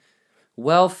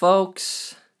Well,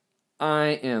 folks,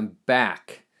 I am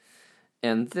back,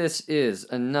 and this is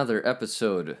another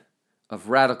episode of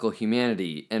Radical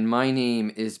Humanity, and my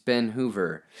name is Ben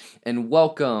Hoover, and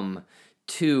welcome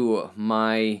to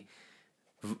my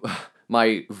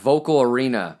vocal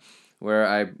arena where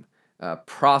I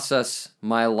process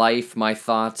my life, my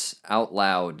thoughts out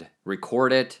loud,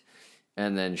 record it,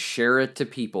 and then share it to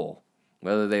people,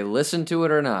 whether they listen to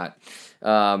it or not.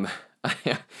 Um,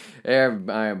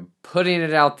 I'm putting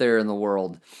it out there in the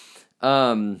world.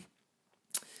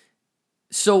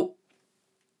 So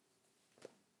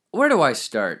where do I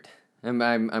start?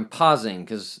 I'm pausing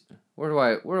because where do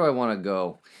I want to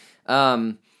go? I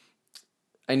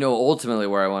know ultimately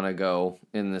where I want to go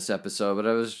in this episode, but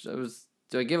I was.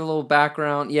 Do I give a little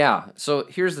background? Yeah. So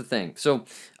here's the thing. So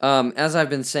as I've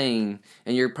been saying,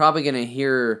 and you're probably going to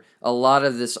hear a lot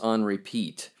of this on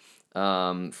repeat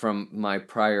from my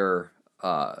prior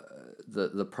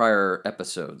the prior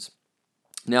episodes.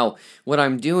 Now, what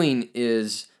I'm doing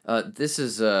is this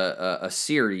is a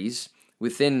series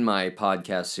within my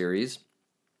podcast series,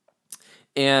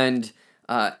 and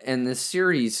this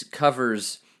series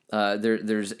covers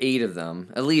there's 8 of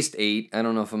them, at least 8. I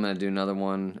don't know if I'm going to do another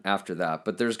one after that,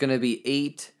 but there's going to be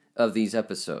 8 of these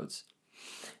episodes,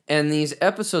 and these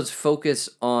episodes focus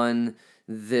on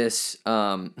this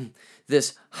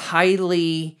this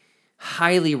highly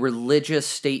religious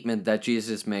statement that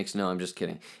Jesus makes. No, I'm just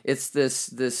kidding. It's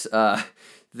this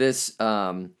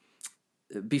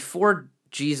before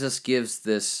Jesus gives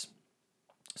this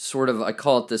sort of, I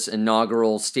call it this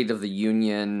inaugural State of the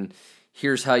Union,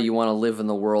 here's how you want to live in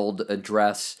the world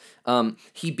address.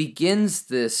 He begins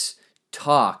this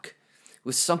talk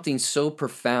with something so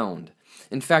profound.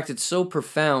 In fact, it's so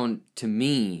profound to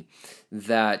me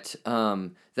that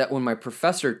that when my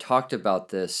professor talked about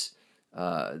this,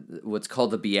 what's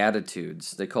called the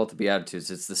Beatitudes, they call it the Beatitudes.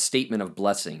 It's the statement of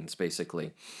blessings,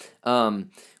 basically. When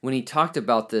he talked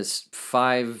about this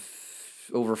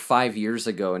over 5 years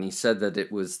ago, and he said that it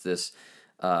was this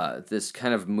this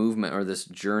kind of movement or this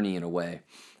journey in a way.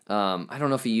 I don't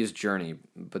know if he used journey,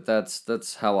 but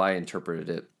that's how I interpreted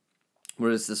it.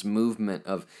 Where it's this movement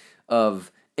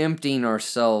of emptying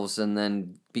ourselves and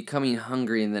then becoming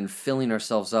hungry and then filling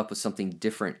ourselves up with something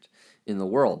different in the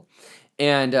world.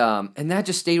 And that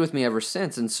just stayed with me ever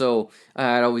since. And so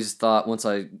I'd always thought, once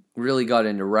I really got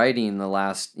into writing in the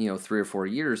last 3 or 4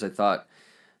 years, I thought,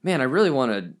 man, I really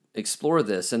want to explore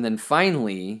this. And then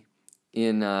finally,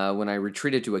 in when I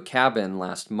retreated to a cabin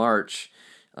last March,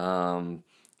 and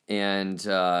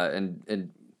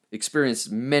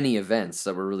experienced many events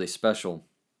that were really special.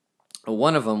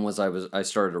 One of them was I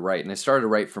started to write, and I started to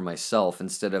write for myself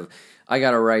instead of I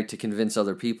got to write to convince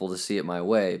other people to see it my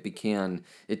way.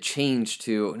 It changed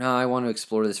to, no, I want to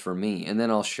explore this for me, and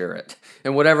then I'll share it,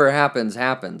 and whatever happens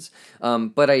happens.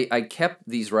 But I kept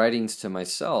these writings to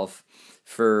myself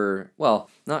for, well,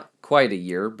 not quite a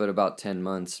year, but about 10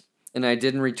 months, and I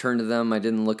didn't return to them. I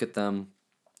didn't look at them.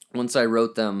 Once I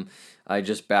wrote them, I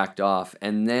just backed off,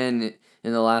 and then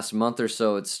in the last month or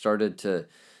so, it started to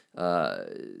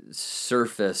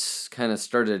surface, kind of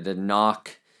started to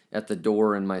knock at the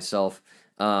door in myself,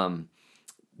 to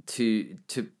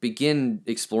begin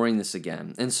exploring this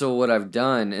again. And so what I've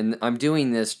done, and I'm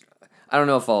doing this, I don't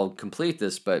know if I'll complete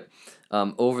this, but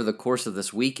over the course of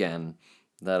this weekend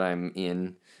that I'm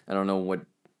in, I don't know what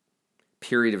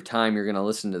period of time you're going to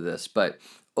listen to this, but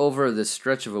over this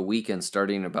stretch of a weekend,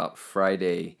 starting about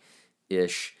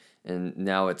Friday-ish, and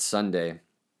now it's Sunday,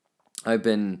 I've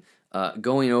been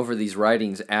going over these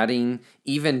writings, adding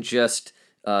even just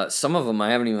some of them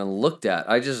I haven't even looked at.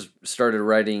 I just started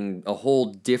writing a whole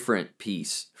different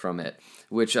piece from it,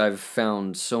 which I've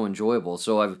found so enjoyable.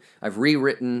 So I've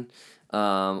rewritten,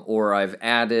 or I've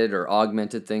added or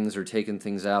augmented things or taken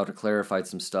things out or clarified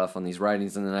some stuff on these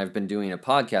writings, and then I've been doing a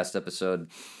podcast episode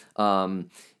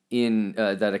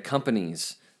that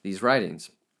accompanies these writings.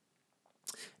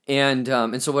 And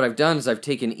so what I've done is I've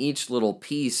taken each little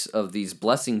piece of these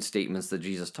blessing statements that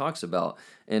Jesus talks about,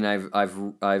 and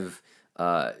I've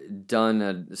done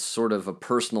a sort of a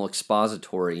personal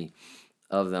expository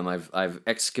of them. I've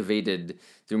excavated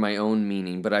through my own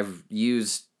meaning, but I've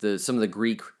used some of the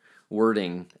Greek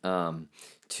wording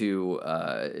to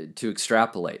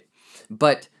extrapolate.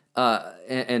 But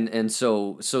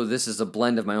so this is a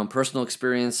blend of my own personal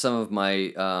experience, some of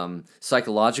my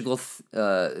psychological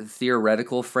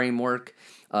theoretical framework,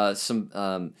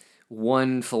 some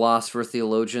one philosopher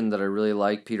theologian that I really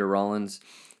like, Peter Rollins,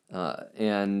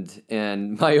 and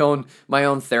my own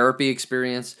therapy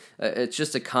experience. It's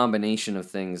just a combination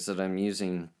of things that I'm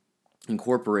using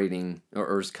incorporating,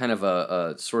 or is kind of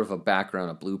a sort of a background,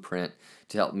 a blueprint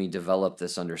to help me develop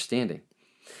this understanding.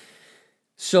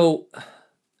 So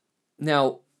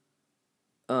now,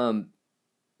 um,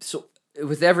 so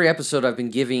with every episode, I've been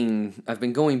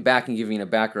going back and giving a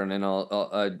background, and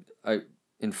I'm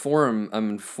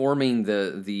informing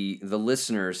the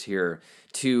listeners here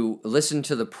to listen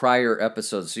to the prior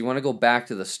episodes. So you want to go back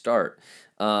to the start.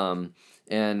 And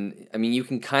I mean, you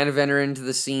can kind of enter into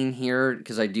the scene here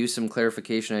because I do some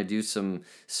clarification, I do some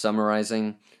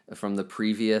summarizing from the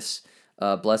previous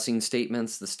blessing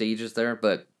statements, the stages there,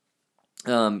 but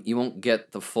you won't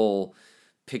get the full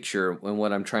picture and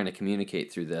what I'm trying to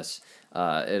communicate through this.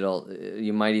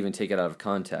 You might even take it out of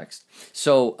context.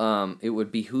 So it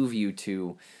would behoove you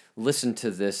to listen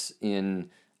to this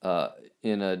in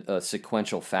a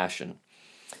sequential fashion,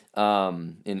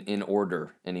 in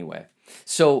order anyway.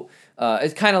 So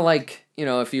it's kind of like,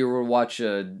 if you were to watch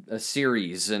a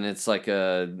series and it's like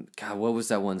God, what was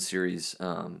that one series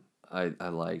I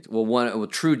liked? Well,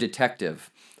 True Detective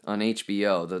on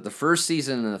HBO. The first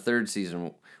season and the third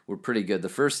season were pretty good. The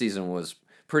first season was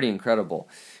pretty incredible,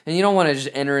 and you don't want to just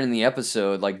enter in the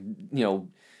episode like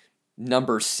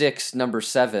number 6, number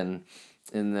 7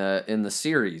 in the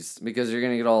series, because you're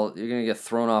gonna get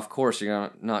thrown off course.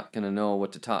 You're not gonna know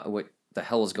what the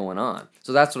hell is going on.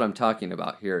 So that's what I'm talking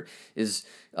about here. Is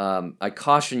I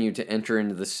caution you to enter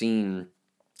into the scene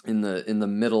in the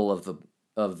middle of the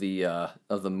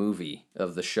movie,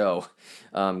 of the show.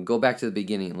 Go back to the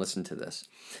beginning and listen to this.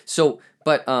 So,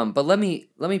 but let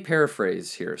me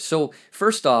paraphrase here. So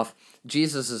first off,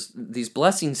 these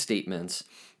blessing statements.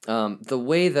 The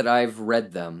way that I've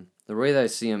read them, the way that I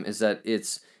see them, is that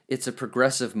it's a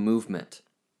progressive movement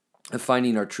of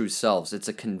finding our true selves. It's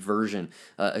a conversion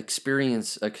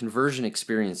experience, a conversion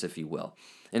experience, if you will,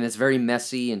 and it's very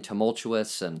messy and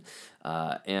tumultuous, and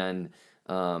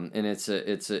it's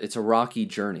a rocky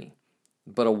journey,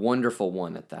 but a wonderful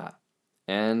one at that.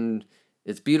 And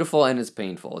it's beautiful and it's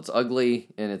painful. It's ugly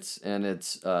and it's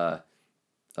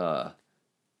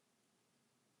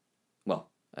well,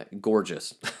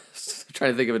 gorgeous.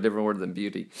 Trying to think of a different word than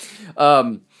beauty.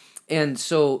 And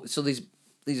so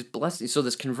these blessings. So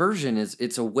this conversion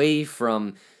it's away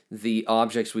from the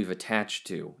objects we've attached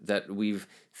to, that we've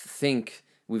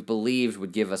believed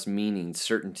would give us meaning,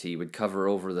 certainty, would cover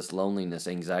over this loneliness,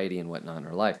 anxiety, and whatnot in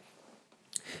our life.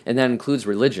 And that includes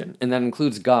religion, and that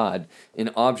includes God in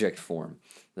object form.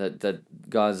 That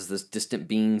God is this distant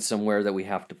being somewhere that we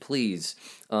have to please.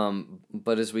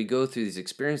 But as we go through these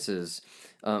experiences,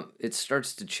 it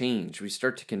starts to change. We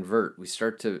start to convert. We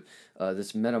start to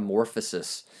this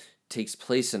metamorphosis takes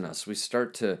place in us. We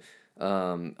start to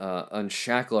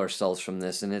unshackle ourselves from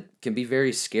this, and it can be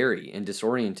very scary and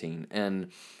disorienting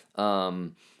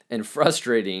and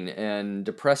frustrating and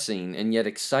depressing, and yet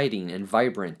exciting and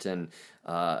vibrant and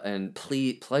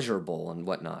pleasurable and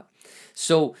whatnot.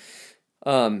 So,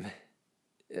 again,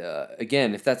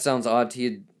 if that sounds odd to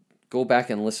you, go back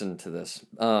and listen to this.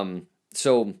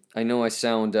 So I know I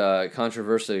sound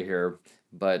controversial here,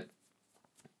 but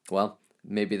well,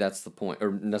 maybe that's the point,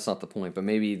 or that's not the point, but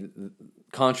maybe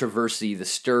controversy, the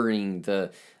stirring,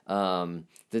 the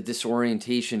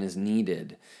disorientation is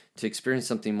needed to experience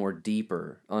something more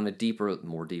deeper, on a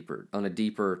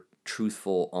deeper,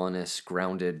 truthful, honest,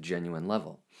 grounded, genuine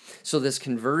level. So this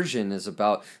conversion is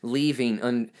about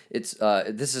leaving.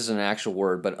 This is an actual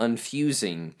word, but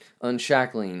unfusing,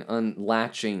 unshackling,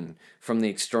 unlatching from the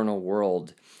external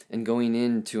world, and going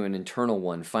into an internal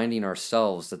one, finding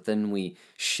ourselves that then we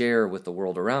share with the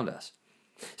world around us.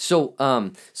 So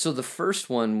the first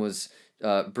one was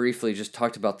briefly just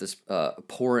talked about this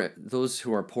those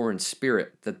who are poor in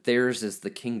spirit, that theirs is the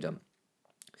kingdom.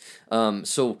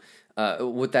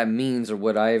 What that means, or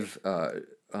what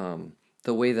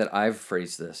the way that I've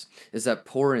phrased this, is that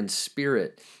poor in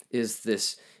spirit is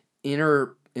this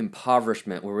inner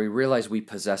impoverishment where we realize we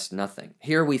possess nothing.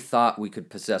 Here we thought we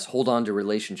could hold on to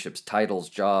relationships, titles,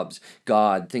 jobs,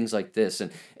 God, things like this,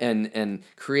 and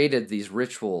created these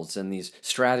rituals and these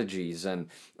strategies and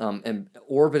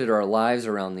orbited our lives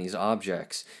around these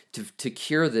objects to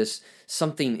cure this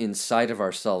something inside of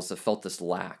ourselves that felt this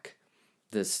lack,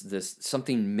 this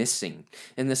something missing.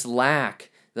 And this lack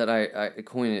that I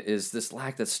coin it is this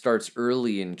lack that starts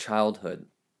early in childhood,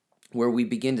 where we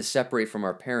begin to separate from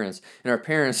our parents, and our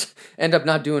parents end up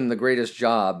not doing the greatest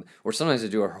job, or sometimes they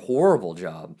do a horrible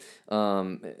job,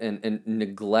 and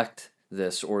neglect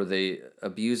this, or they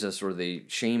abuse us, or they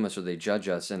shame us, or they judge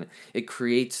us, and it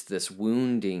creates this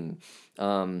wounding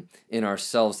in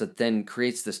ourselves that then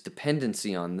creates this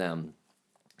dependency on them.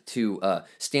 to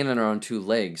stand on our own two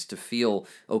legs, to feel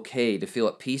okay, to feel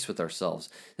at peace with ourselves,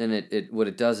 then what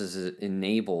it does is it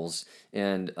enables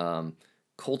and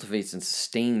cultivates and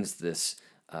sustains this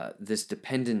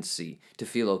dependency to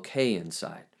feel okay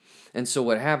inside. And so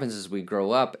what happens is we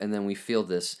grow up and then we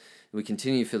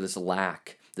continue to feel this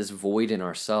lack, this void in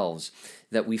ourselves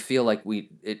that we feel like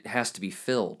it has to be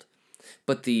filled.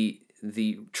 But the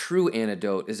true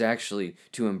antidote is actually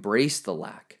to embrace the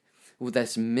lack, with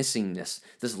this missingness,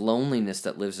 this loneliness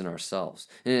that lives in ourselves.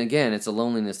 And again, it's a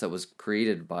loneliness that was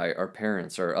created by our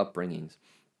parents, our upbringings,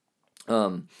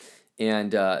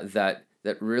 and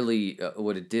that really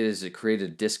what it did is it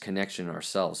created a disconnection in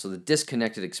ourselves. So the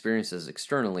disconnected experiences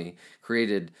externally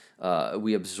created,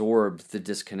 we absorbed the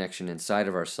disconnection inside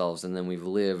of ourselves, and then we've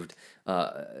lived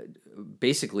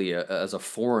basically as a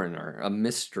foreigner, a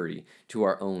mystery to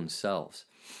our own selves.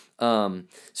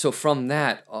 So from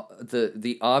that,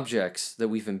 the objects that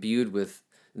we've imbued with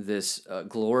this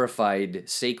glorified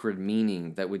sacred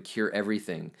meaning that would cure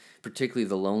everything, particularly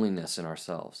the loneliness in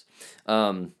ourselves,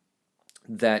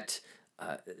 that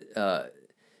uh, uh,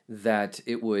 that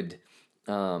it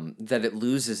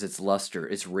loses its luster,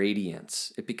 its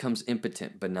radiance. It becomes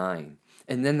impotent, benign,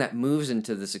 and then that moves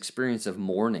into this experience of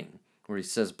mourning, where he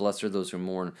says, "Blessed are those who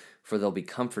mourn, for they'll be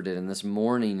comforted." And this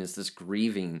mourning is this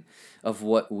grieving of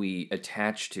what we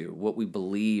attached to, what we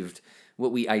believed,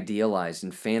 what we idealized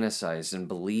and fantasized and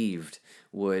believed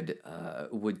would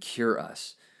cure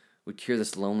us, would cure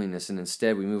this loneliness, and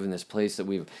instead we move in this place that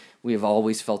we have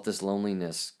always felt this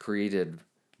loneliness created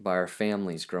by our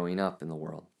families growing up in the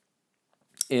world.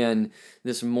 And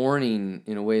this mourning,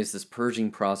 in a way, is this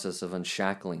purging process of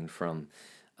unshackling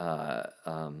uh,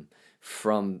 um,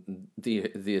 from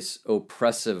this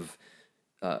oppressive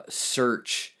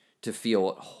search to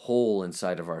feel whole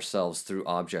inside of ourselves through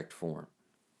object form.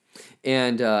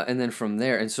 And then from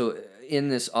there, and so in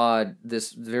this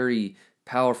very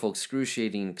powerful,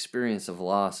 excruciating experience of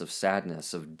loss, of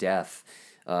sadness, of death,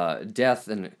 death,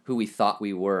 and who we thought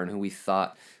we were, and who we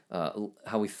thought,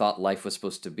 how we thought life was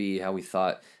supposed to be, how we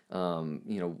thought,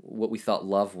 what we thought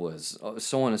love was,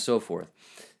 so on and so forth.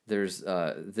 There's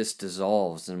this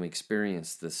dissolves, and we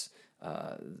experience this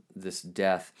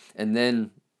death, and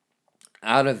then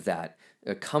out of that,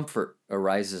 a comfort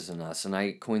arises in us, and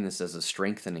I coin this as a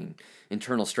strengthening,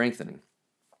 internal strengthening.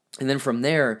 And then from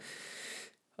there,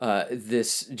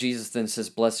 this Jesus then says,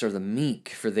 "Blessed are the meek,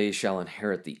 for they shall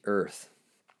inherit the earth."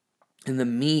 And the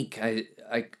meek,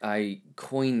 I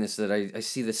coin this, that I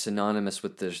see this synonymous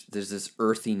with this. There's this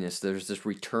earthiness. There's this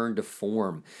return to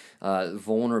form,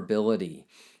 vulnerability.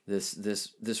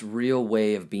 This real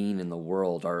way of being in the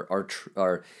world.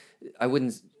 Our I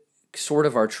wouldn't sort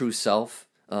of our true self,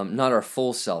 not our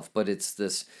full self, but it's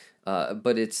this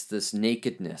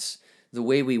nakedness, the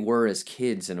way we were as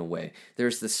kids in a way.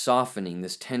 There's this softening,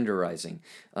 this tenderizing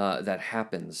that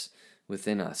happens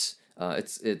within us.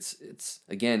 It's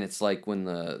again, it's like when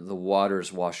the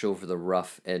waters wash over the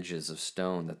rough edges of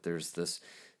stone, that there's this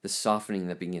softening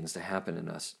that begins to happen in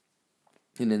us.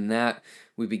 And in that,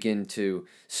 we begin to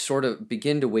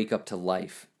wake up to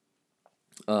life.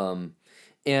 Um,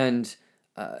 and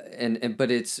but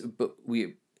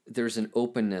there's an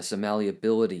openness, a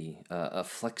malleability, a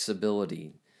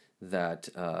flexibility that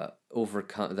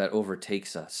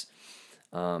overtakes us,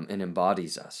 and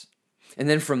embodies us. And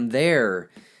then from there,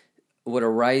 what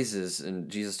arises, and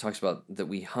Jesus talks about that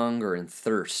we hunger and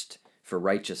thirst for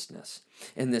righteousness.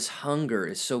 And this hunger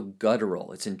is so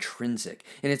guttural, it's intrinsic.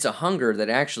 And it's a hunger that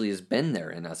actually has been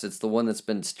there in us. It's the one that's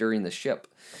been steering the ship,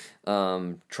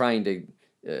 trying to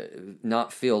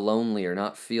not feel lonely or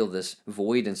not feel this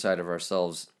void inside of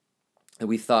ourselves that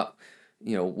we thought,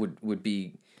 would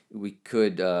be, we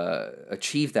could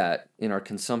achieve that in our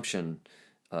consumption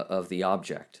of the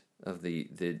object, of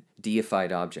the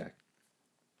deified object.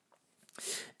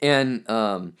 And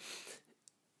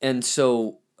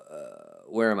so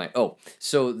where am I? Oh,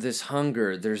 so this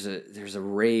hunger, there's a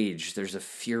rage, there's a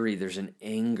fury, there's an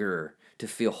anger to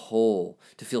feel whole,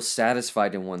 to feel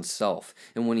satisfied in oneself.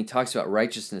 And when he talks about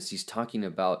righteousness, he's talking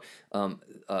about,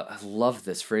 I love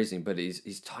this phrasing, but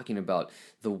he's talking about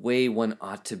the way one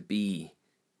ought to be.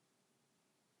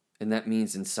 And that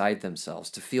means inside themselves,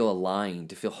 to feel aligned,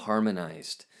 to feel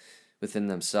harmonized within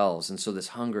themselves. And so this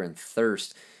hunger and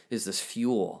thirst is this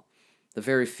fuel, the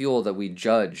very fuel that we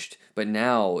judged, but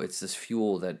now it's this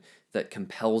fuel that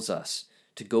compels us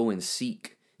to go and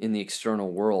seek in the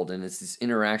external world. And it's this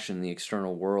interaction in the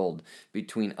external world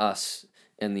between us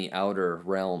and the outer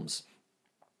realms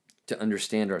to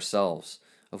understand ourselves,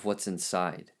 of what's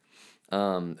inside.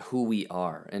 who we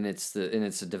are, and it's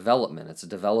a development. It's a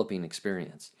developing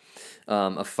experience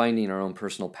of finding our own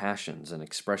personal passions and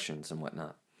expressions and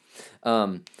whatnot.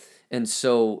 And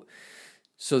so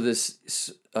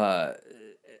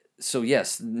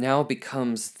yes, now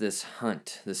becomes this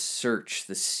hunt, this search,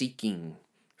 this seeking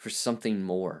for something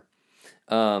more,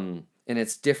 and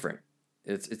it's different.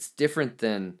 It's different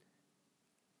than.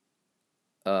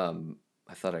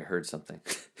 I thought I heard something.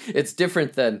 It's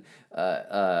different than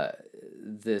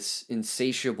this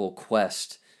insatiable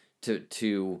quest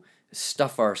to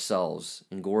stuff ourselves,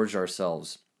 engorge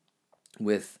ourselves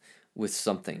with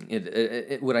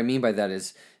something. What I mean by that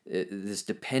is this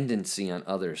dependency on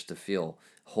others to feel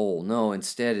whole. No,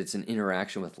 instead it's an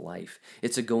interaction with life.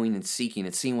 It's a going and seeking.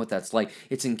 It's seeing what that's like.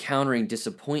 It's encountering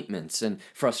disappointments and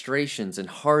frustrations and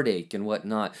heartache and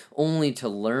whatnot, only to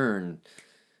learn,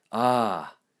 a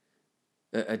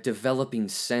developing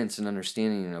sense and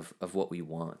understanding of what we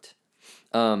want.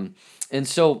 And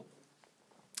so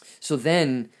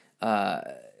then, by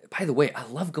the way, I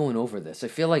love going over this. I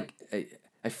feel like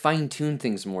I fine tune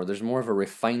things more. There's more of a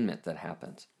refinement that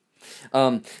happens.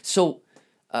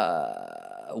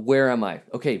 Where am I?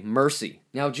 Okay, mercy.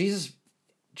 Now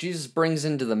Jesus brings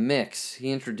into the mix.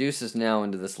 He introduces now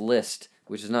into this list,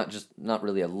 which is not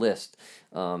really a list.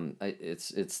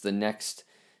 It's the next.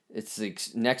 It's the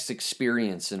next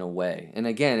experience in a way, and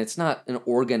again, it's not an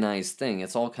organized thing.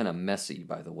 It's all kind of messy,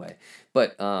 by the way.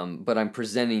 But I'm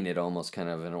presenting it almost kind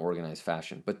of in an organized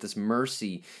fashion. But this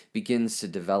mercy begins to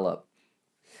develop.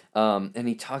 And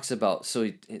he talks about,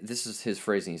 this is his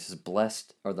phrasing. He says,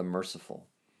 "Blessed are the merciful,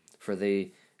 for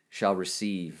they shall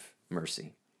receive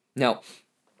mercy." Now,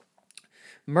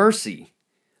 mercy,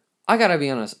 I gotta be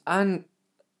honest,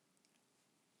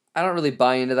 I don't really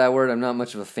buy into that word. I'm not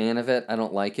much of a fan of it. I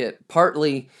don't like it.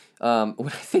 Partly, when I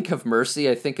think of mercy,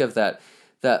 I think of that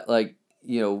like,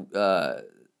 that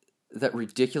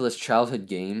ridiculous childhood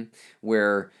game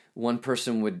where one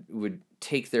person would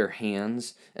take their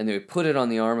hands and they would put it on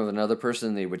the arm of another person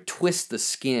and they would twist the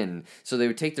skin. So they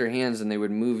would take their hands and they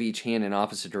would move each hand in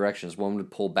opposite directions. One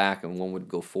would pull back and one would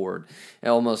go forward.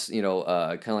 And almost, kind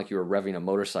of like you were revving a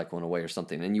motorcycle in a way or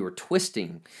something. And you were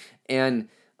twisting. And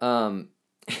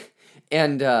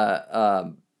and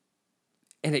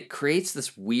it creates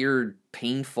this weird,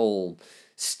 painful,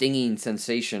 stinging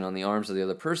sensation on the arms of the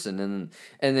other person, and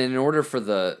then in order for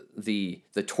the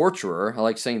torturer, I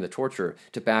like saying the torturer,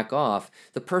 to back off,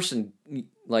 the person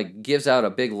like gives out a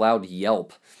big loud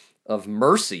yelp of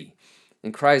mercy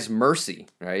and cries mercy,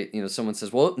 right? Someone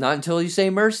says, "Well, not until you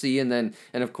say mercy," and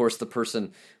of course the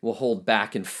person will hold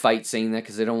back and fight saying that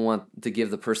because they don't want to give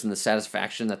the person the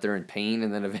satisfaction that they're in pain,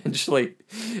 and then eventually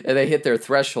they hit their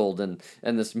threshold and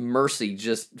this mercy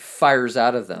just fires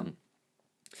out of them.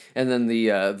 And then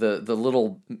the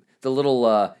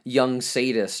little young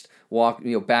sadist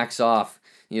backs off,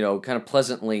 kind of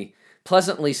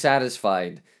pleasantly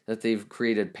satisfied that they've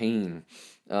created pain.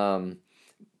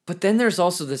 But then there's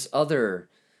also this other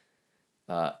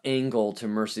angle to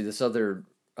mercy, this other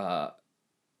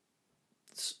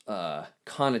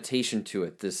connotation to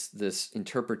it, this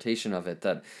interpretation of it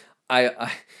that I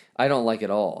don't like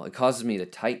at all. It causes me to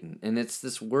tighten, and it's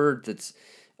this word that's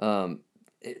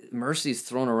mercy is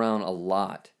thrown around a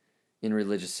lot in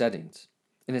religious settings,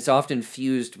 and it's often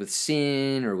fused with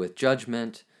sin or with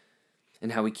judgment,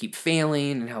 and how we keep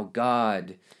failing, and how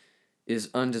God is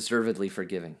undeservedly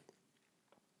forgiving.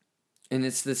 And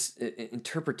it's this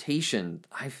interpretation,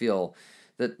 I feel,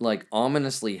 that like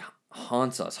ominously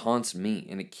haunts me,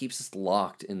 and it keeps us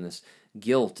locked in this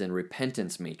guilt and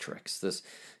repentance matrix, this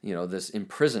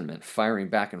imprisonment firing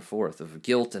back and forth of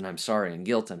guilt and I'm sorry, and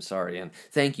guilt, I'm sorry, and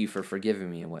thank you for forgiving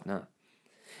me and whatnot.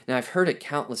 Now, I've heard it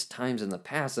countless times in the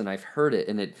past, and I've heard it,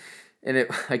 and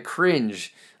I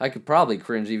cringe. I could probably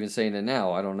cringe even saying it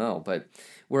now, I don't know, but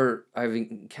where I've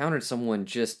encountered someone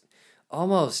just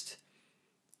almost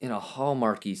in a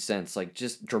hallmarky sense, like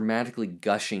just dramatically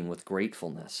gushing with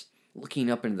gratefulness,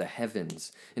 looking up into the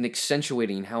heavens and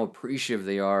accentuating how appreciative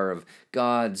they are of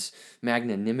God's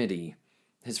magnanimity,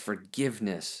 His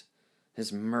forgiveness,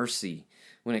 His mercy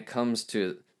when it comes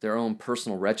to their own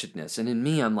personal wretchedness. And in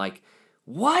me, I'm like,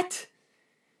 what?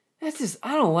 I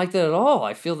don't like that at all.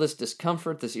 I feel this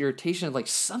discomfort, this irritation, like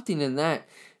something in that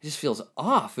just feels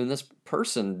off. And this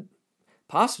person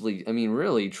possibly,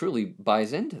 really, truly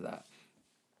buys into that.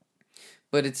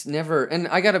 But it's never, and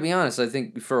I got to be honest, I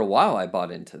think for a while I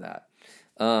bought into that.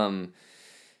 I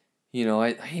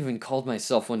even called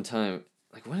myself one time,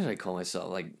 like, what did I call myself?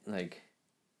 Like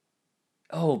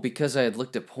oh, because I had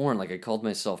looked at porn, like I called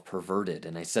myself perverted,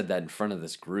 and I said that in front of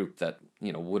this group that,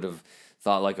 would have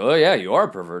thought like, oh yeah, you are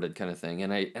perverted kind of thing.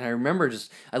 And I remember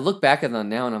just, I look back at that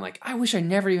now and I'm like, I wish I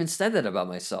never even said that about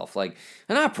myself. Like,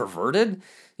 I'm not perverted.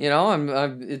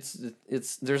 There's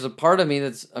a part of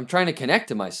me I'm trying to connect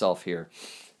to myself here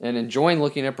and enjoying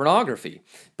looking at pornography.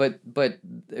 But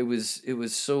it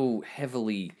was so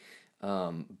heavily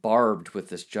barbed with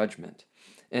this judgment.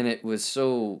 And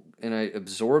I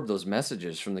absorbed those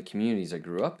messages from the communities I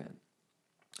grew up in.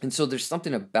 And so there's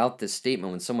something about this statement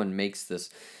when someone makes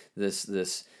this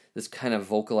this kind of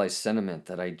vocalized sentiment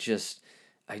that I just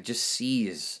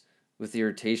seize with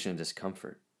irritation and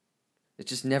discomfort. It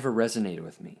just never resonated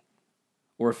with me,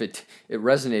 or if it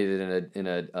resonated in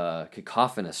a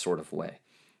cacophonous sort of way.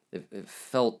 It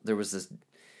felt there was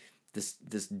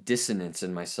this dissonance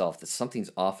in myself, that something's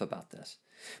off about this.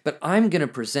 But I'm going to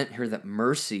present here that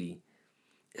mercy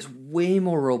is way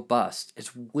more robust.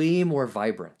 It's way more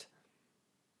vibrant.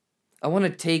 I want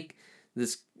to take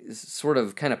this sort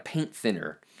of kind of paint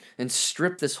thinner and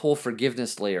strip this whole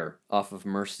forgiveness layer off of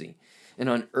mercy and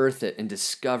unearth it and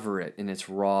discover it in its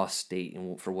raw state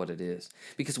and for what it is.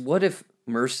 Because what if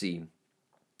mercy,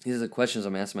 these are the questions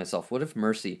I'm asking myself, what if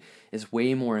mercy is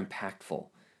way more impactful,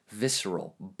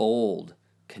 visceral, bold,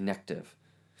 connective?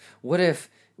 What if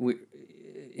we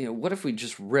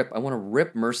just I want to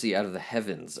rip mercy out of the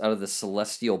heavens, out of the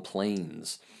celestial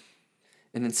planes,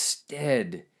 and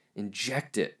instead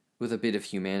inject it with a bit of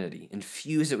humanity,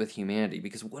 infuse it with humanity,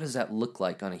 because what does that look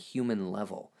like on a human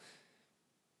level?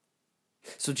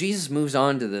 So Jesus moves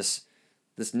on to this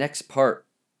next part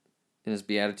in his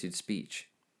Beatitude speech,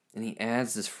 and he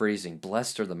adds this phrasing,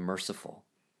 blessed are the merciful,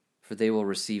 for they will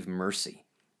receive mercy,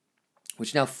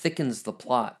 which now thickens the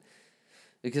plot.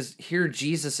 Because here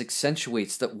Jesus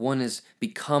accentuates that one has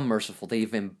become merciful.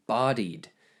 They've embodied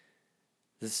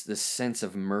this sense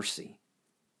of mercy.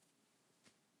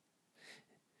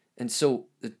 And so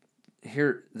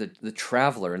here the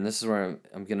traveler, and this is where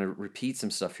I'm going to repeat some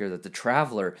stuff here, that the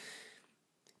traveler,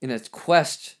 in its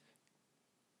quest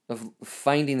of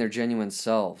finding their genuine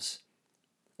selves,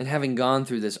 and having gone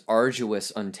through this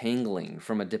arduous untangling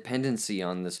from a dependency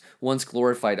on this once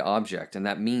glorified object, and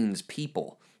that means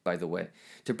people, by the way,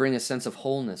 to bring a sense of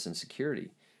wholeness and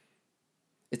security.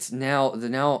 The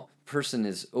now person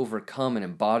is overcome and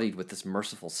embodied with this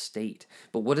merciful state.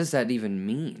 But what does that even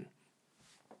mean?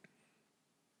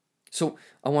 So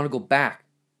I want to go back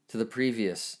to the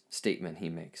previous statement he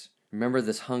makes. Remember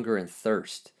this hunger and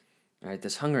thirst, right?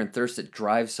 This hunger and thirst that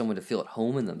drives someone to feel at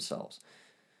home in themselves,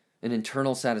 an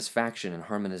internal satisfaction and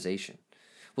harmonization.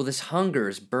 Well, this hunger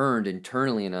is burned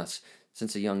internally in us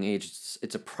since a young age.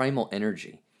 It's a primal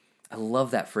energy. I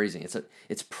love that phrasing.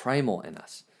 It's primal in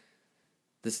us.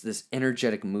 This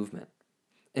energetic movement.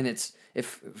 And it's,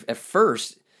 if at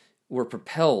first we're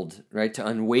propelled, right, to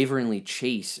unwaveringly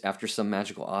chase after some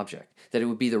magical object, that it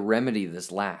would be the remedy to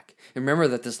this lack. And remember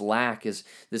that this lack is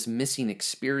this missing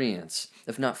experience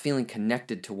of not feeling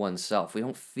connected to oneself. We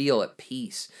don't feel at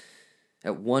peace,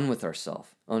 at one with ourselves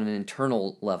on an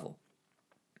internal level,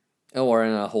 or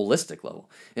on a holistic level.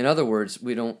 In other words,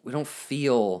 we don't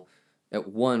feel at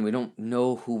one. We don't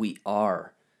know who we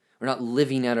are. We're not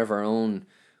living out of our own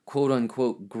quote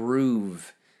unquote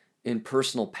groove in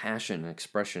personal passion and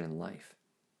expression in life.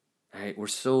 Right? We're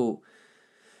so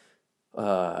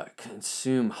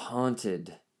consumed,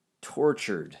 haunted,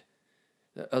 tortured,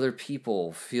 that other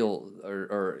people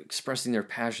are expressing their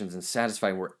passions and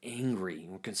satisfied. We're angry.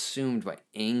 We're consumed by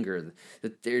anger,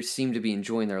 that they seem to be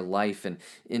enjoying their life, and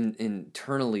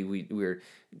internally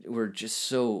we're just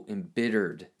so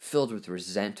embittered, filled with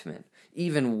resentment,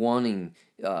 even wanting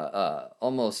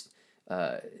almost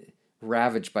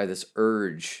ravaged by this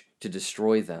urge to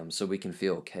destroy them so we can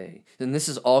feel okay. And this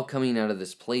is all coming out of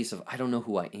this place of, I don't know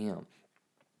who I am.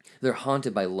 They're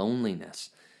haunted by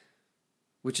loneliness,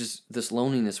 which is this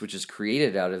loneliness which is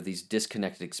created out of these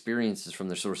disconnected experiences from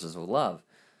their sources of love.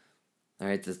 All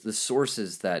right, the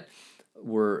sources that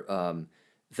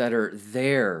that are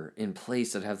there in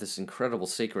place, that have this incredible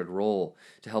sacred role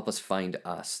to help us find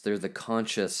us. They're the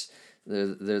conscious,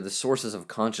 they're the sources of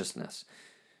consciousness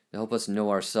to help us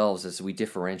know ourselves as we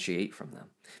differentiate from them.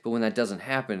 But when that doesn't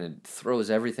happen, it throws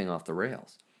everything off the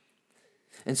rails.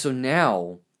 And so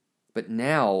now,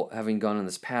 having gone on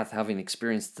this path, having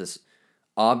experienced this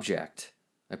object,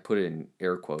 I put it in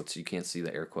air quotes, you can't see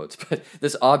the air quotes, but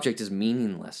this object is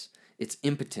meaningless, it's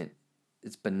impotent,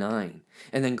 it's benign.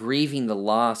 And then grieving the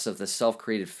loss of the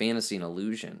self-created fantasy and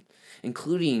illusion,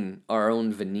 including our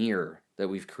own veneer that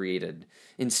we've created,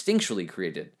 instinctually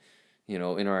created, in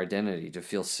our identity to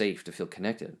feel safe, to feel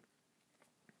connected,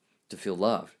 to feel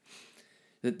loved.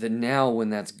 That now when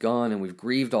that's gone and we've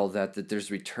grieved all that, that there's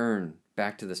return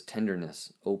back to this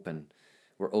tenderness, open.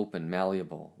 We're open,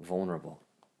 malleable, vulnerable.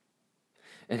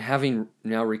 And having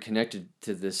now reconnected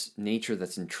to this nature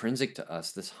that's intrinsic to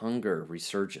us, this hunger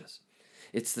resurges.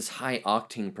 It's this high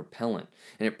octane propellant,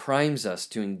 and it primes us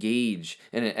to engage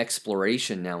in an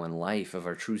exploration now in life of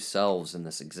our true selves in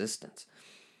this existence.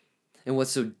 And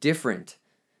what's so different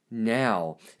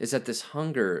now is that this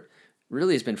hunger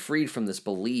really has been freed from this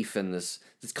belief and this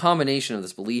combination of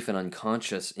this belief and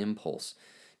unconscious impulse.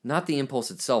 Not the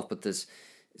impulse itself, but this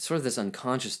sort of this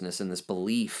unconsciousness and this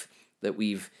belief that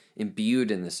we've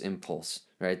imbued in this impulse,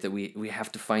 right? That we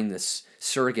have to find this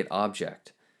surrogate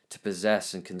object to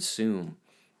possess and consume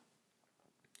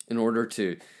in order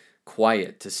to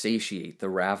quiet, to satiate the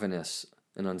ravenous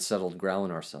and unsettled growl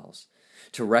in ourselves,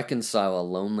 to reconcile a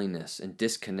loneliness and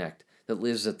disconnect that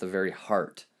lives at the very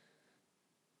heart.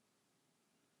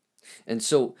 And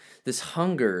so this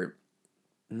hunger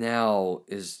now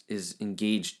is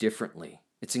engaged differently.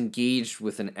 It's engaged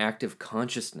with an active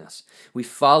consciousness. We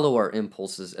follow our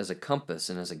impulses as a compass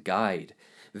and as a guide,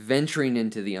 venturing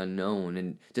into the unknown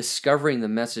and discovering the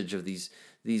message of these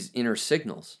inner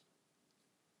signals.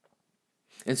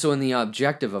 And so in the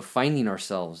objective of finding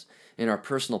ourselves in our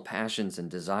personal passions and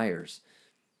desires,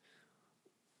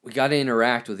 we got to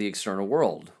interact with the external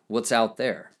world, what's out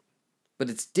there. But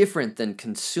it's different than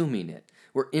consuming it.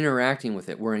 We're interacting with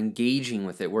it. We're engaging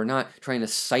with it. We're not trying to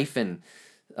siphon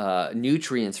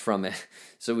nutrients from it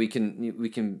so we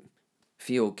can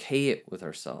feel okay with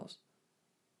ourselves.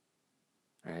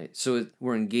 All right. So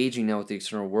we're engaging now with the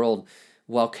external world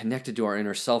while connected to our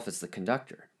inner self as the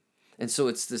conductor. And so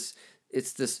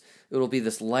it'll be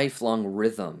this lifelong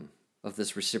rhythm of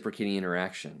this reciprocating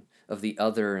interaction of the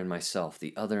other and myself,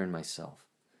 the other and myself.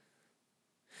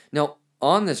 Now,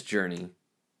 on this journey,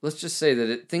 let's just say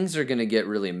that things are going to get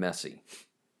really messy,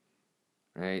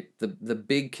 right? The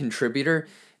big contributor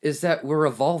is that we're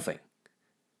evolving.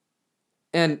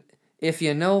 And if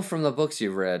you know from the books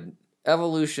you've read,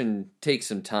 evolution takes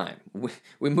some time.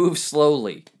 We move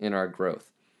slowly in our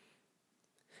growth.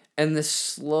 And this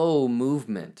slow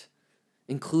movement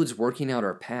includes working out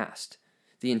our past,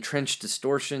 the entrenched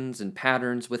distortions and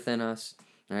patterns within us,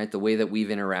 right? The way that we've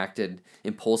interacted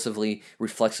impulsively,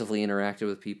 reflexively interacted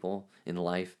with people in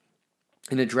life,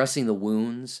 and addressing the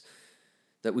wounds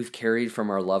that we've carried from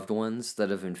our loved ones that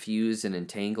have infused and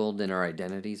entangled in our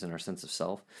identities and our sense of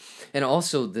self. And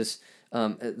also this,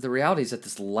 the reality is that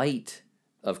this light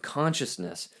of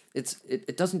consciousness,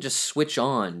 it doesn't just switch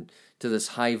on to this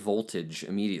high voltage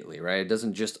immediately, right? It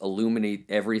doesn't just illuminate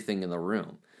everything in the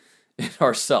room, in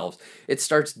ourselves. It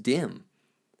starts dim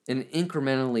and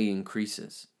incrementally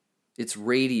increases. Its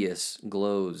radius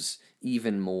glows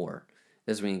even more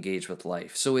as we engage with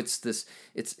life. So it's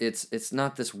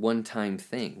not this one-time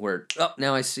thing where, oh,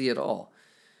 now I see it all.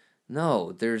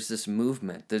 No, there's this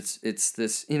movement. It's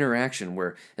this interaction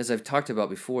where, as I've talked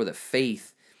about before, that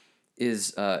faith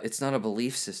is it's not a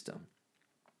belief system.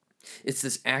 It's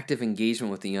this active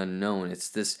engagement with the unknown. It's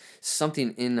this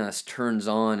something in us turns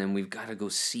on and we've got to go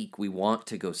seek. We want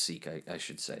to go seek, I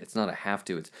should say. It's not a have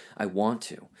to, it's I want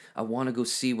to. I want to go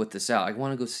see what this out. I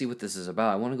want to go see what this is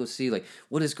about. I want to go see like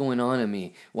what is going on in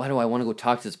me. Why do I want to go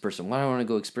talk to this person? Why do I want to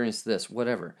go experience this?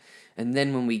 Whatever. And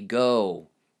then when we go,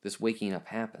 this waking up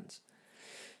happens.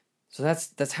 So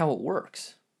that's how it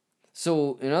works.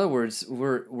 So in other words,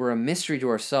 we're a mystery to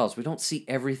ourselves. We don't see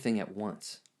everything at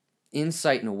once.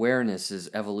 Insight and awareness is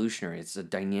evolutionary. It's a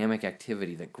dynamic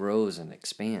activity that grows and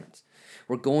expands.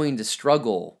 We're going to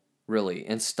struggle, really,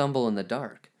 and stumble in the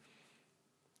dark.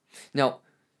 Now,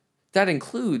 that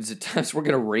includes at times we're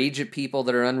going to rage at people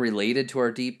that are unrelated to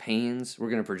our deep pains. We're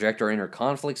going to project our inner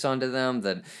conflicts onto them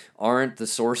that aren't the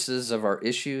sources of our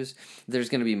issues. There's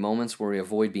going to be moments where we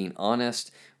avoid being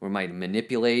honest. We might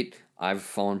manipulate. I've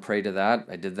fallen prey to that.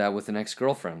 I did that with an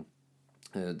ex-girlfriend.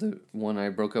 The one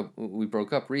we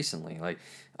broke up recently. Like,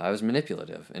 I was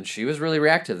manipulative, and she was really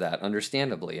reactive to that,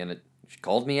 understandably, and she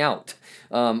called me out.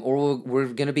 Or we're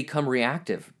going to become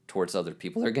reactive towards other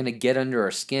people. They're going to get under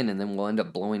our skin, and then we'll end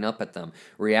up blowing up at them,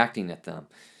 reacting at them.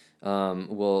 And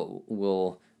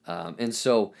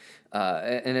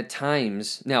at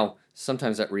times, now,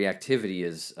 sometimes that reactivity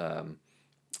is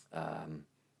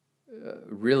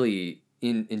really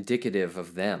indicative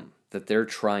of them, that they're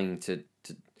trying to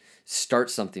start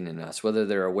something in us, whether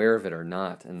they're aware of it or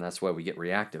not, and that's why we get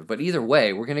reactive. But either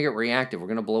way, we're going to get reactive. We're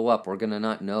going to blow up. We're going to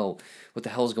not know what the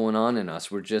hell's going on in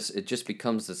us. It just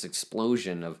becomes this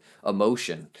explosion of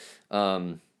emotion.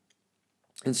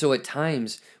 And so at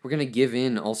times, we're going to give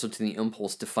in also to the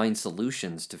impulse to find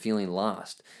solutions to feeling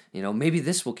lost. Maybe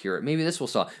this will cure it. Maybe this will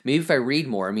solve. Maybe if I read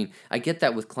more. I mean, I get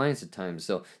that with clients at times.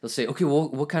 So they'll say, okay, well,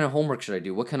 what kind of homework should I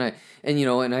do? What can I,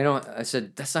 and I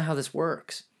said, that's not how this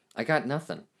works. I got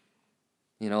nothing.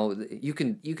 You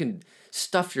can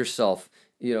stuff yourself.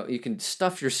 You can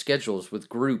stuff your schedules with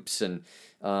groups and,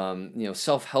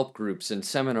 self-help groups and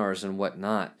seminars and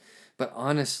whatnot. But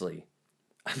honestly,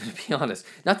 I'm gonna be honest.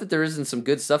 Not that there isn't some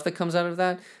good stuff that comes out of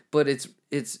that, but it's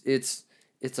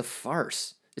a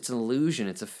farce. It's an illusion.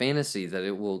 It's a fantasy that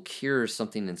it will cure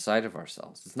something inside of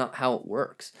ourselves. It's not how it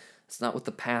works. It's not what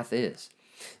the path is.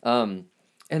 And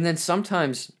then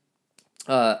sometimes,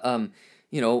 and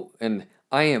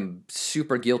I am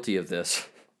super guilty of this.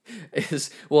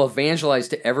 Is we'll evangelize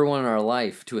to everyone in our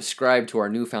life to ascribe to our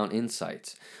newfound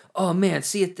insights. Oh man,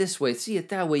 see it this way, see it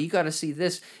that way, you got to see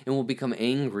this. And we'll become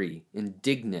angry,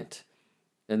 indignant,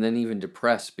 and then even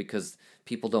depressed because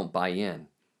people don't buy in.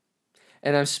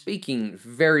 And I'm speaking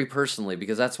very personally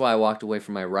because that's why I walked away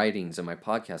from my writings and my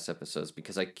podcast episodes,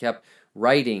 because I kept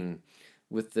writing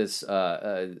with this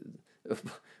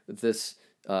this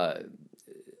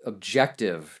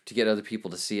objective to get other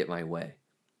people to see it my way.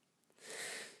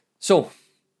 So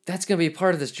that's going to be a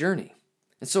part of this journey.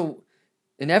 And so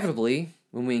inevitably,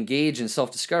 when we engage in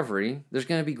self-discovery, there's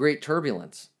going to be great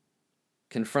turbulence,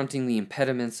 confronting the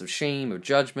impediments of shame, of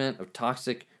judgment, of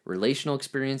toxic relational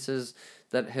experiences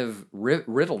that have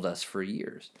riddled us for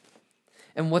years.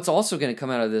 And what's also going to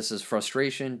come out of this is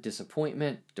frustration,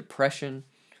 disappointment, depression,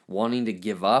 wanting to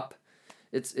give up.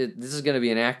 This is going to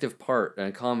be an active part and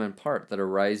a common part that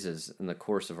arises in the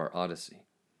course of our odyssey.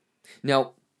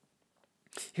 Now,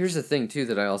 here's the thing, too,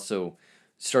 that I also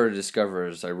started to discover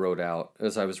as I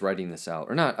was writing this out.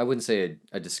 Or not, I wouldn't say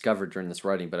I discovered during this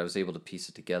writing, but I was able to piece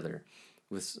it together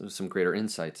with some greater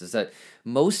insights, is that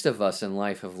most of us in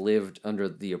life have lived under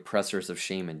the oppressors of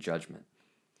shame and judgment.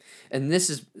 And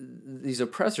these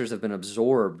oppressors have been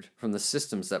absorbed from the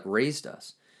systems that raised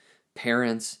us.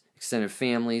 Parents, extended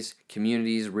families,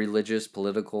 communities, religious,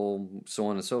 political, so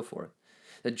on and so forth.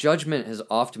 That judgment has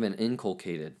often been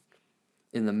inculcated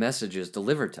in the messages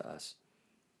delivered to us,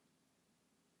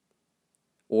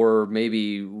 or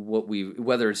maybe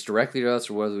whether it's directly to us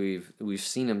or whether we've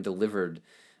seen them delivered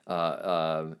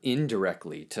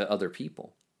indirectly to other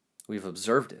people. We've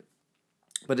observed it,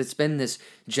 but it's been this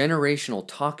generational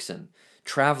toxin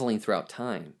traveling throughout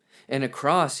time and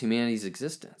across humanity's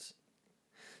existence.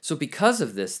 So because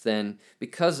of this, then,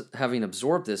 because having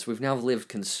absorbed this, we've now lived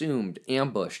consumed,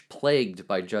 ambushed, plagued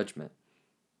by judgment,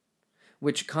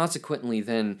 which consequently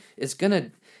then it's gonna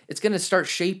start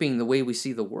shaping the way we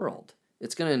see the world.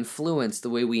 It's gonna influence the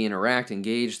way we interact,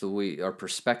 engage, our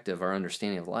perspective, our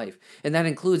understanding of life, and that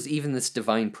includes even this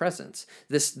divine presence,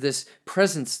 this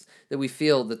presence that we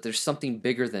feel that there's something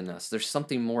bigger than us. There's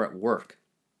something more at work.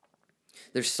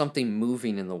 There's something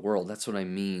moving in the world. That's what I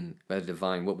mean by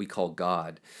divine. What we call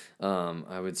God,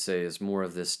 I would say, is more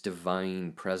of this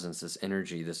divine presence, this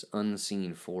energy, this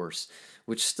unseen force,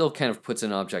 which still kind of puts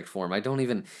in object form. I don't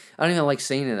even like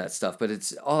saying any of that stuff, but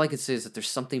it's all I can say is that there's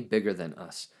something bigger than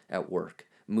us at work,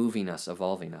 moving us,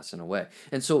 evolving us in a way.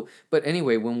 And so, but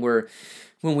anyway, when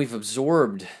we've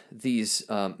absorbed these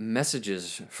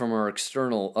messages from our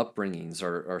external upbringings,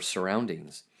 our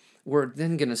surroundings, we're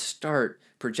then going to start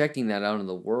projecting that out in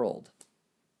the world.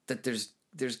 That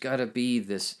there's got to be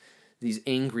these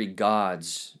angry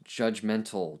gods,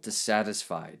 judgmental,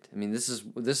 dissatisfied. I mean, this is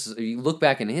you look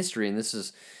back in history, and this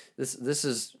is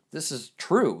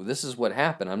true. This is what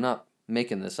happened. I'm not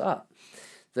making this up.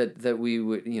 That we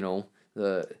would we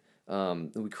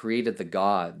created the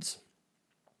gods.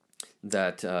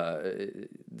 That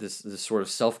this sort of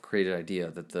self-created idea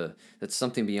that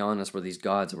something beyond us were these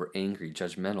gods that were angry,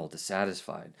 judgmental,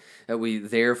 dissatisfied, that we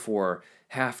therefore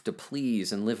have to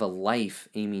please and live a life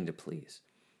aiming to please.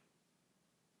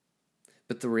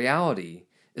 But the reality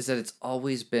is that it's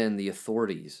always been the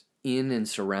authorities in and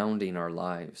surrounding our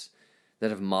lives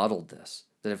that have modeled this,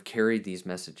 that have carried these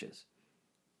messages.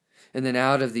 And then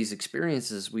out of these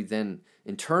experiences, we then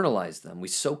internalize them, we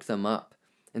soak them up,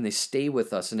 and they stay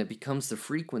with us, and it becomes the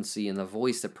frequency and the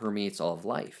voice that permeates all of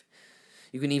life.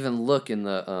 You can even look in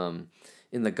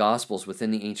the Gospels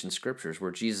within the ancient scriptures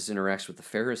where Jesus interacts with the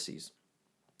Pharisees.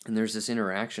 And there's this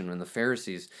interaction when the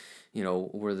Pharisees,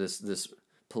 were this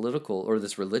political or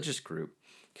this religious group,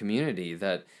 community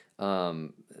that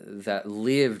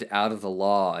lived out of the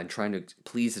law and trying to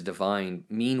please the divine,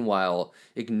 meanwhile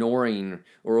ignoring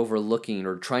or overlooking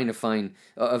or trying to find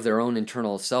of their own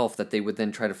internal self, that they would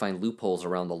then try to find loopholes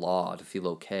around the law to feel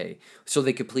okay so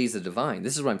they could please the divine.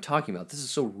 This is what I'm talking about. This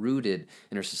is so rooted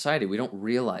in our society. We don't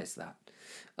realize that.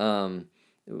 Um,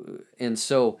 and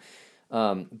so,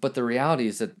 but the reality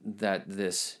is that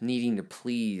this needing to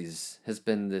please has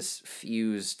been this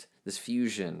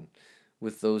fusion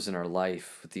with those in our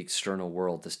life, with the external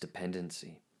world, this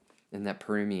dependency, and that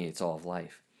permeates all of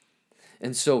life.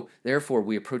 And so, therefore,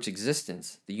 we approach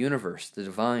existence, the universe, the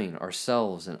divine,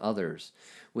 ourselves, and others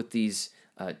with these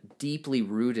deeply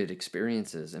rooted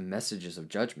experiences and messages of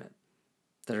judgment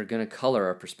that are going to color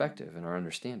our perspective and our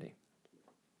understanding.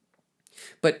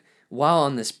 But while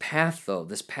on this path, though,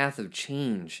 this path of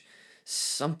change,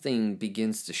 something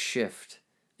begins to shift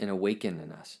and awaken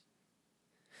in us.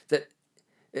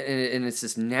 And it's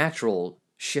this natural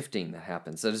shifting that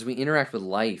happens. That as we interact with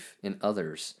life and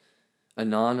others,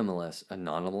 anomalous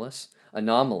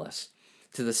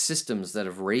to the systems that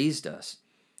have raised us,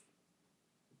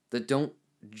 that don't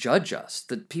judge us,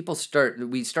 that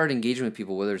we start engaging with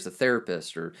people, whether it's a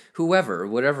therapist or whoever, or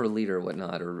whatever leader or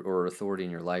whatnot, or authority in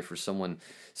your life, or someone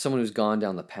who's gone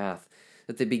down the path,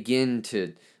 that they begin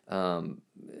to,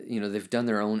 they've done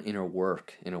their own inner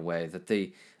work in a way that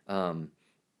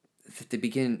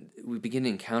we begin to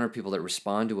encounter people that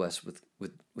respond to us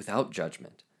without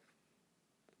judgment,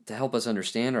 to help us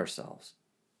understand ourselves.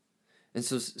 And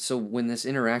so when this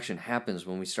interaction happens,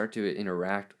 when we start to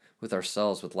interact with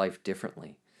ourselves, with life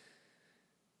differently,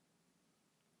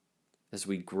 as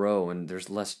we grow and there's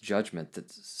less judgment, that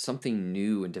something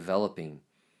new and developing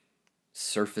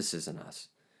surfaces in us.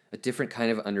 A different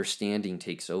kind of understanding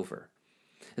takes over.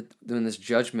 When this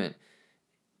judgment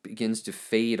begins to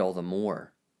fade all the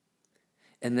more,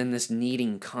 and then this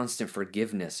needing constant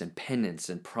forgiveness and penance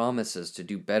and promises to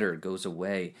do better goes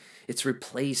away, it's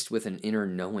replaced with an inner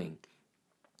knowing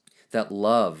that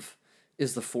love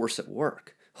is the force at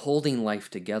work, holding life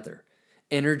together,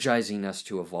 energizing us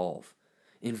to evolve,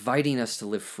 inviting us to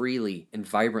live freely and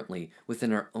vibrantly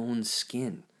within our own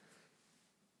skin.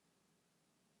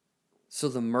 So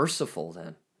the merciful,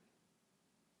 then,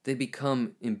 they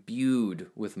become imbued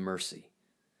with mercy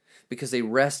because they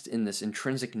rest in this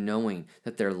intrinsic knowing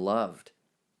that they're loved.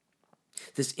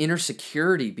 This inner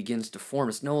security begins to form.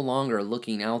 It's no longer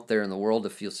looking out there in the world to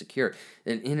feel secure.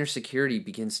 An inner security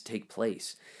begins to take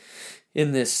place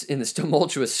in this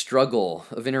tumultuous struggle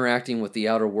of interacting with the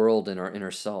outer world and our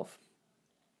inner self.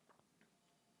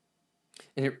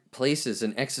 And it places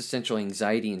an existential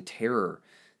anxiety and terror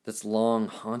that's long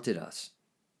haunted us.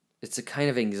 It's a kind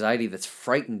of anxiety that's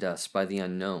frightened us by the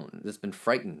unknown, that's been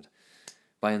frightened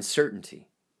by uncertainty,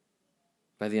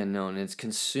 by the unknown, and it's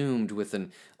consumed with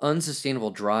an unsustainable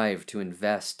drive to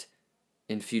invest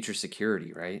in future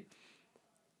security, right?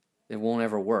 It won't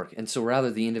ever work. And so rather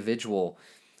the individual,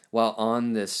 while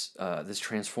on this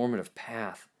transformative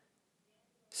path,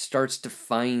 starts to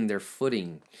find their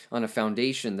footing on a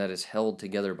foundation that is held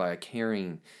together by a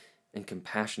caring and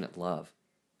compassionate love.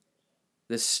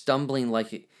 This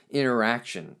stumbling-like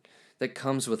interaction that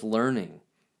comes with learning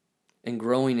and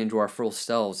growing into our full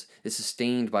selves is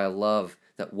sustained by a love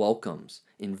that welcomes,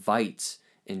 invites,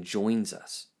 and joins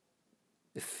us.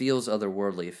 It feels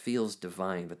otherworldly, it feels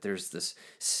divine, but there's this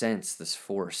sense, this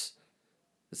force,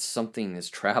 that something is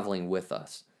traveling with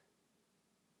us.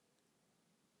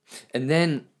 And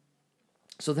then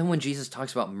when Jesus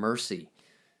talks about mercy,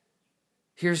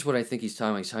 here's what I think he's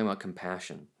talking about. He's talking about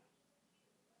compassion.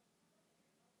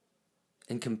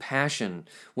 And compassion,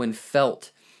 when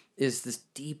felt, is this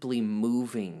deeply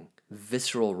moving,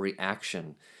 visceral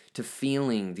reaction to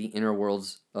feeling the inner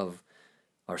worlds of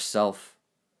ourself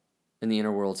and the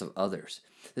inner worlds of others.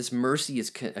 This mercy is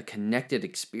a connected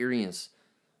experience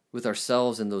with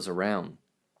ourselves and those around.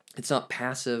 It's not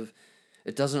passive.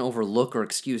 It doesn't overlook or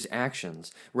excuse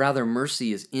actions. Rather,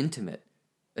 mercy is intimate,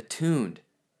 attuned,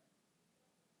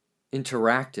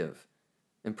 interactive,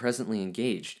 and presently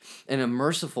engaged. And a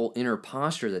merciful inner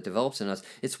posture that develops in us,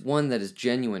 it's one that is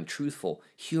genuine, truthful,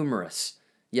 humorous,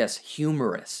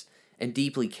 and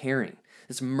deeply caring.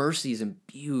 This mercy is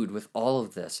imbued with all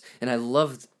of this. And I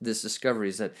love this discovery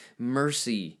is that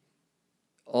mercy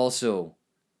also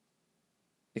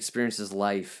experiences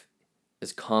life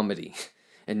as comedy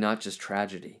and not just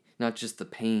tragedy, not just the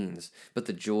pains, but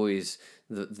the joys,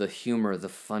 the humor, the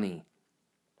funny.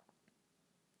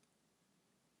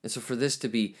 And so for this to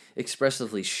be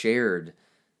expressively shared,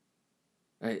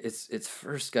 right, it's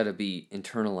first got to be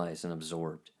internalized and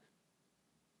absorbed.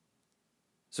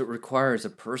 So it requires a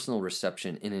personal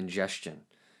reception and ingestion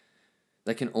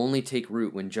that can only take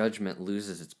root when judgment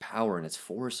loses its power and its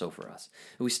force over us.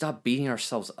 And we stop beating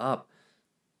ourselves up.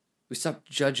 We stop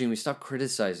judging, we stop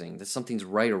criticizing that something's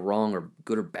right or wrong or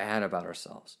good or bad about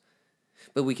ourselves.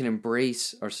 but we can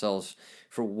embrace ourselves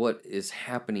for what is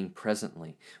happening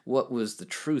presently. What was the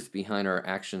truth behind our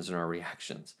actions and our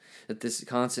reactions? That this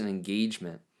constant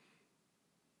engagement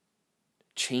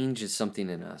changes something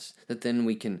in us that then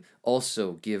we can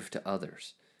also give to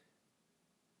others,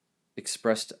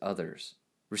 express to others,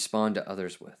 respond to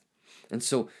others with. And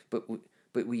so, but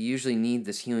we usually need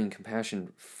this healing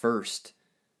compassion first,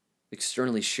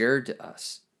 externally shared to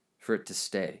us, for it to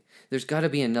stay. There's got to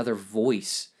be another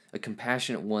voice, a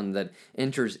compassionate one that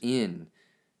enters in,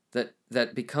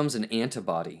 that becomes an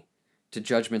antibody to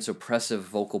judgment's oppressive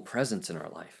vocal presence in our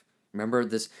life. Remember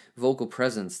this vocal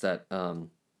presence that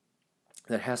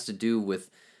that has to do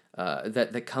with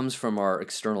that comes from our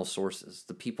external sources,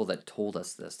 the people that told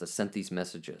us this, that sent these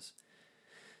messages.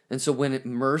 And so when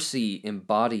mercy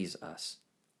embodies us,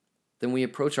 then we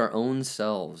approach our own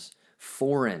selves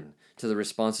foreign to the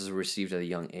responses we received at a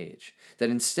young age. That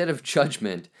instead of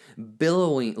judgment,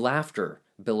 laughter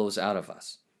billows out of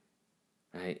us,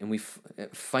 right? And we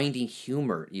finding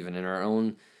humor even in our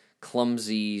own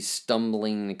clumsy,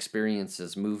 stumbling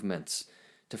experiences, movements,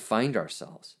 to find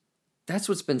ourselves. That's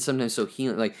what's been sometimes so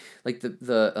healing. Like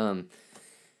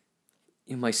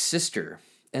my sister,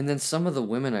 and then some of the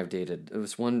women I've dated. It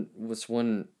was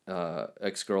one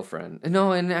ex-girlfriend.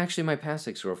 No, and actually my past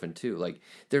ex-girlfriend too. Like,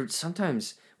 there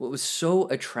sometimes what was so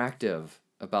attractive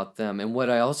about them, and what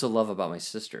I also love about my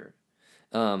sister,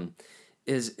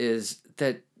 is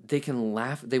that they can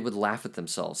laugh. They would laugh at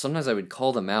themselves. Sometimes I would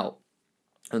call them out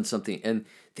on something, and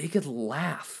they could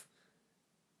laugh,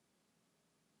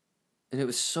 and it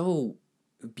was so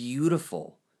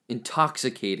beautiful,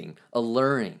 intoxicating,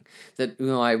 alluring, that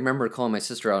I remember calling my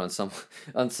sister out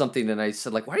on something, and I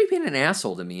said, like, "Why are you being an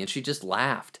asshole to me?" And she just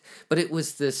laughed. But it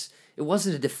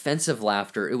wasn't a defensive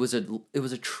laughter. It was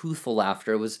a truthful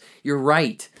laughter. It was, "You're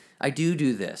right. I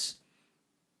do this."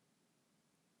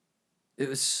 And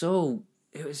it's so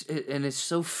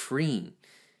freeing.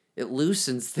 It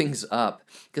loosens things up,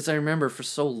 because I remember for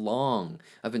so long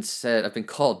I've been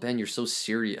called, "Ben, you're so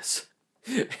serious."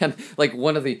 And like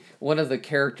one of the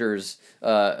characters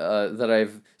that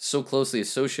I've so closely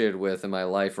associated with in my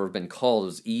life, or have been called,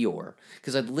 was Eeyore,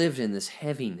 because I'd lived in this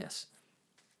heaviness.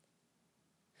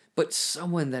 But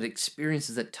someone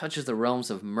that touches the realms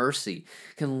of mercy,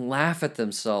 can laugh at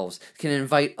themselves, can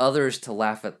invite others to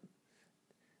laugh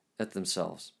at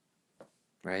themselves,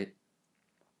 right?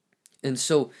 And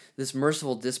so this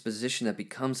merciful disposition that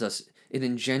becomes us, it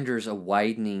engenders a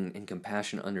widening and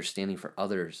compassionate understanding for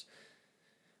others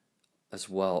as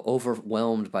well,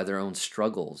 overwhelmed by their own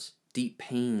struggles, deep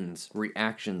pains,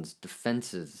 reactions,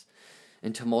 defenses,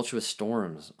 and tumultuous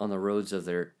storms on the roads of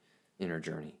their inner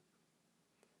journey.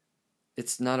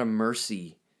 It's not a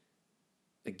mercy.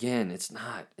 Again, it's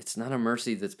not a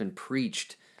mercy that's been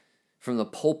preached from the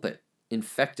pulpit,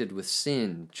 infected with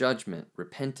sin, judgment,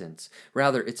 repentance.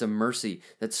 Rather, it's a mercy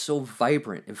that's so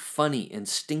vibrant and funny,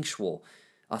 instinctual,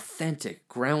 authentic,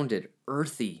 grounded,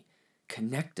 earthy,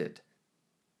 connected.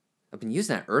 I've been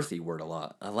using that earthy word a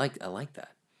lot. I like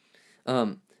that.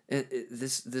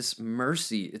 This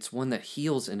mercy, it's one that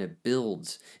heals and it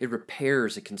builds, it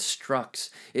repairs, it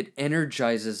constructs, it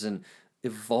energizes an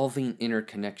evolving inner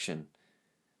connection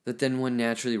that then one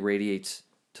naturally radiates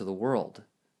to the world.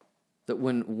 That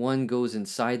when one goes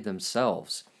inside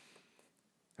themselves,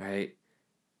 right,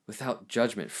 without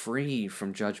judgment, free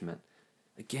from judgment,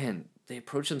 again, they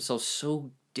approach themselves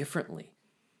so differently.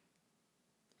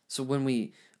 So when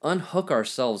we unhook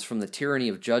ourselves from the tyranny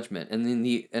of judgment,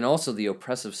 and also the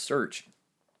oppressive search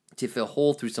to feel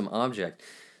whole through some object,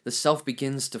 the self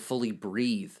begins to fully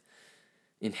breathe,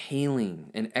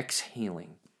 inhaling and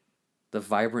exhaling the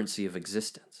vibrancy of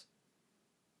existence.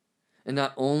 And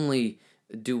not only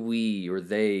do we or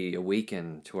they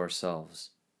awaken to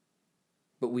ourselves,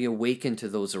 but we awaken to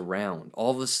those around.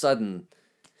 All of a sudden,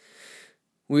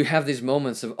 we have these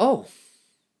moments of, oh,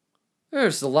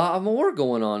 there's a lot more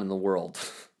going on in the world,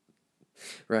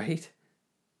 right?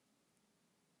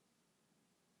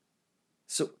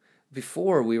 So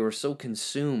before, we were so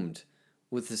consumed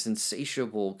with this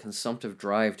insatiable, consumptive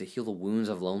drive to heal the wounds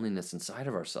of loneliness inside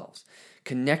of ourselves,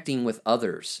 connecting with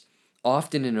others,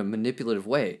 often in a manipulative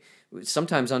way,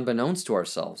 sometimes unbeknownst to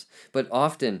ourselves, but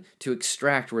often to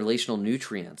extract relational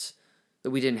nutrients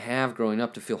that we didn't have growing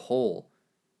up to feel whole,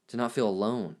 to not feel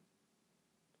alone,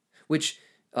 which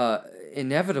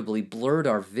inevitably blurred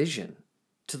our vision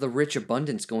to the rich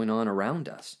abundance going on around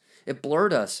us. It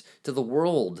blurred us to the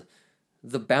world,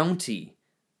 the bounty,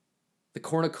 the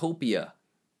cornucopia,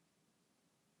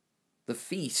 the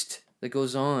feast that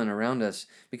goes on around us,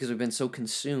 because we've been so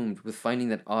consumed with finding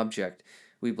that object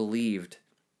we believed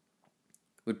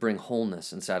would bring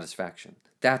wholeness and satisfaction.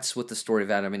 That's what the story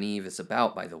of Adam and Eve is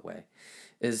about, by the way,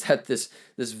 is that this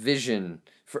vision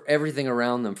for everything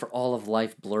around them, for all of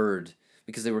life blurred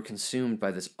because they were consumed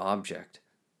by this object.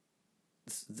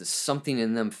 Something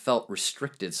in them felt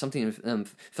restricted. Something in them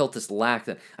felt this lack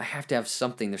that I have to have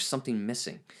something. There's something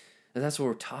missing. And that's what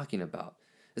we're talking about,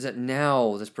 is that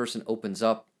now this person opens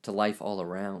up to life all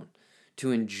around,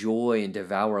 to enjoy and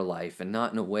devour life, and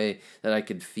not in a way that I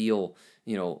could feel,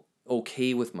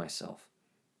 okay with myself.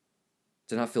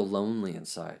 To not feel lonely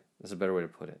inside. That's a better way to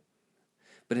put it.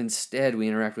 But instead, we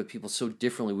interact with people so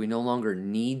differently, we no longer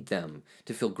need them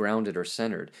to feel grounded or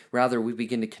centered. Rather, we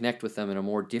begin to connect with them in a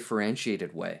more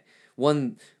differentiated way.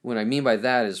 What I mean by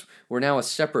that is we're now a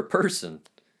separate person.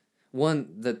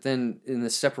 One that then, in the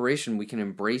separation, we can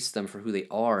embrace them for who they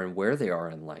are and where they are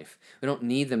in life. We don't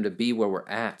need them to be where we're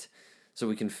at, so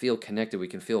we can feel connected, we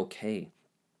can feel okay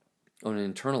on an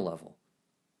internal level.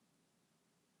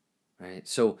 Right?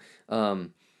 So,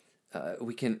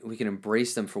 we can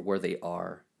embrace them for where they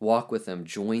are, walk with them,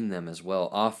 join them as well,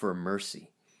 offer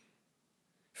mercy,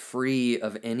 free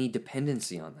of any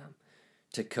dependency on them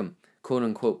to quote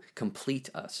unquote complete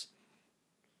us.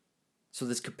 So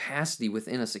this capacity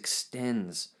within us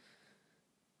extends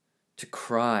to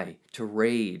cry, to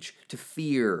rage, to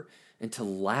fear, and to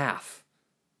laugh.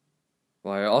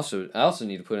 Well, I also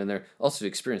need to put in there also to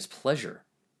experience pleasure,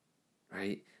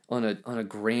 right? On a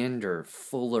grander,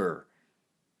 fuller,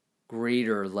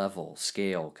 greater level,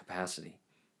 scale, capacity,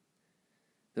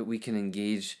 that we can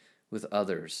engage with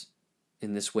others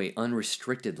in this way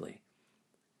unrestrictedly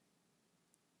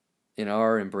in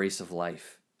our embrace of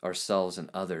life, ourselves and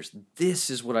others. This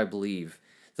is what I believe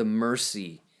the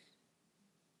mercy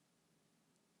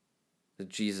that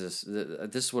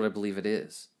this is what I believe it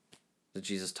is that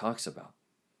Jesus talks about.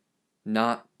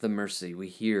 Not the mercy we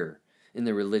hear in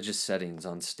the religious settings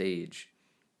on stage.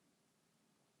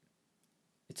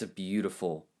 It's a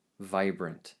beautiful,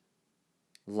 vibrant,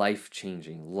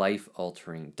 life-changing,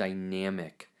 life-altering,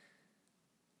 dynamic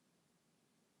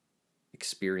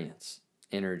experience,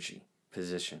 energy,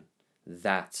 position.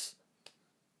 That's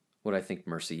what I think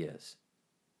mercy is.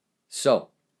 So,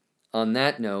 on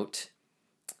that note,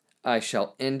 I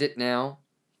shall end it now,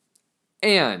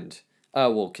 and I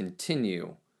will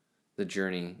continue the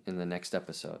journey in the next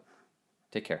episode.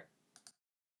 Take care.